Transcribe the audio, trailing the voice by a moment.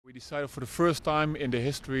decided for the first time in the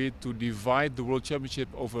history to divide the World Championship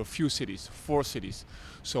over a few cities, 4 cities.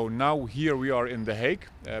 So now here we are in The Hague,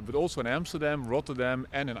 but also in Amsterdam, Rotterdam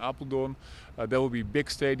and in Apeldoorn. There will be big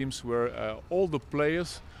stadiums where all the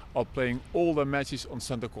players are playing all their matches on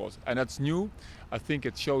center court. And that's new. I think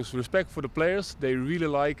it shows respect for the players. They really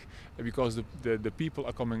like because the people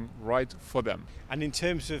are coming right for them. And in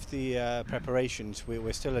terms of the preparations,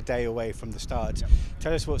 we're still a day away from the start. Yeah.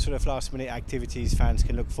 Tell us what sort of last minute activities fans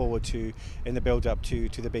can look forward to in the build up to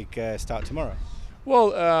the big start tomorrow.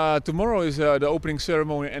 Well, tomorrow is the opening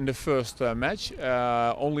ceremony and the first match.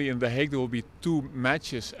 Only in The Hague there will be 2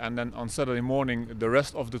 matches, and then on Saturday morning the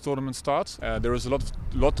rest of the tournament starts. There is a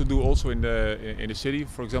lot to do also in the city.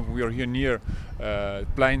 For example, we are here near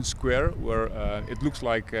Plein Square, where it looks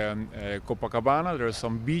like Copacabana. There are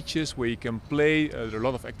some beaches where you can play. There are a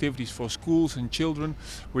lot of activities for schools and children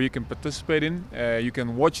where you can participate in. You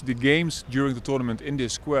can watch the games during the tournament in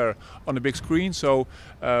this square on the big screen. So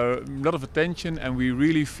a lot of attention. And we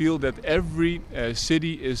really feel that every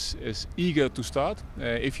city is eager to start.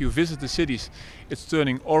 If you visit the cities, it's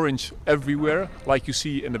turning orange everywhere, like you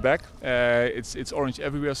see in the back. It's orange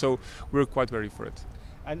everywhere, so we're quite ready for it.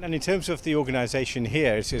 And in terms of the organisation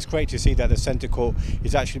here, it's great to see that the centre court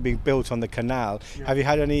is actually being built on the canal. Yeah. Have you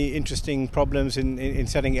had any interesting problems in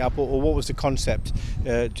setting it up, or what was the concept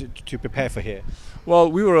to prepare for here?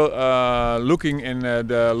 Well, we were looking in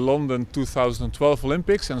the London 2012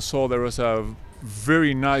 Olympics and saw there was a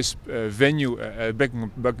very nice venue at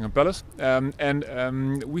Buckingham Palace,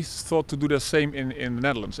 and we thought to do the same in the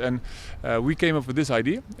Netherlands, and we came up with this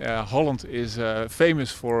idea. Holland is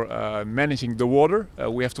famous for managing the water.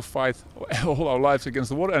 We have to fight all our lives against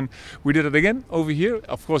the water, and we did it again over here.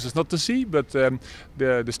 Of course it's not the sea, but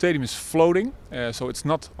the stadium is floating, so it's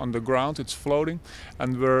not on the ground, it's floating,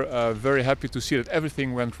 and we're very happy to see that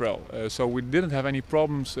everything went well. So we didn't have any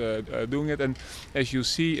problems doing it, and as you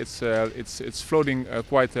see it's floating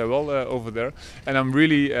quite well over there, and I'm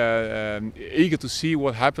really eager to see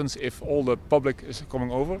what happens if all the public is coming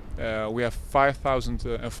over. We have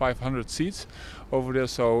 5,500 seats over there,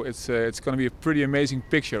 so it's going to be a pretty amazing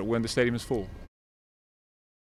picture when the stadium is full.